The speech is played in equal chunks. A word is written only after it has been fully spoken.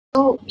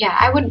So yeah,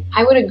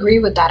 I would agree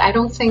with that. I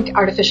don't think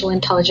artificial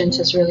intelligence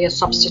is really a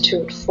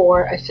substitute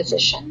for a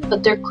physician,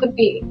 but there could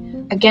be,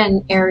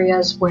 again,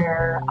 areas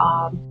where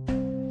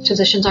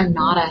physicians are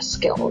not as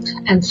skilled.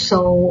 And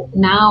so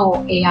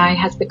now AI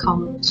has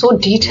become so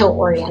detail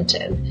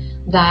oriented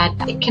that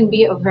it can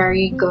be a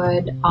very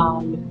good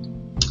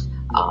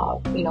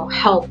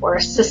help or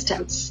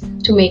assistance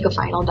to make a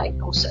final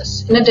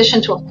diagnosis. In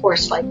addition to, of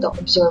course, like the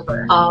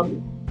observer.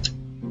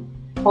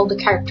 All the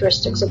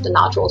characteristics of the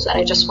nodules that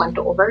I just went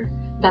over,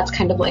 that's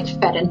kind of like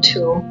fed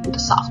into the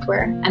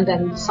software. And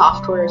then the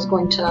software is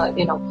going to,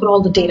 put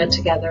all the data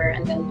together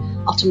and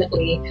then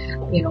ultimately,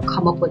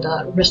 come up with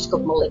a risk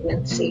of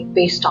malignancy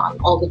based on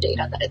all the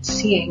data that it's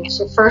seeing.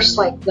 So first,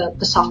 like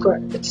the software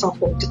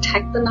itself will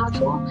detect the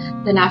nodule.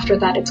 Then after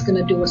that, it's going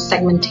to do a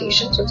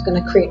segmentation. So it's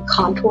going to create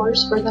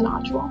contours for the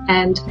nodule.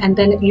 And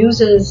then it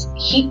uses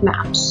heat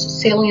maps,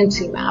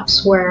 saliency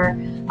maps, where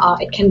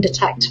it can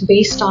detect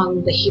based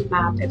on the heat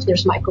map if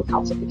there's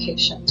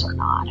microcalcifications or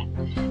not.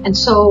 And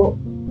so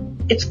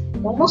it's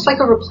almost like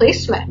a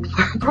replacement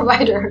for a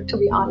provider, to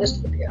be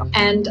honest with you.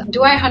 And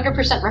do I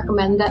 100%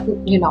 recommend that,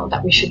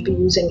 that we should be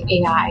using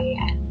AI?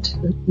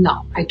 And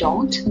no, I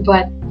don't.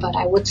 But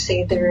I would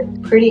say they're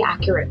pretty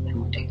accurate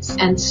nowadays.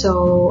 And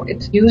so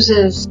it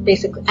uses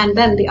basically, and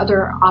then the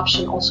other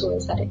option also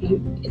is that it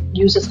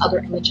uses other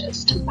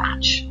images to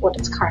match what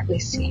it's currently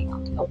seeing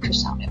on the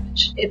ultrasound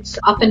image. It's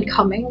up and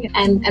coming,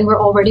 and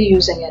we're already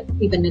using it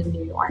even in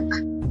New York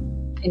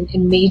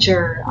in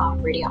major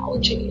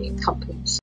radiology companies.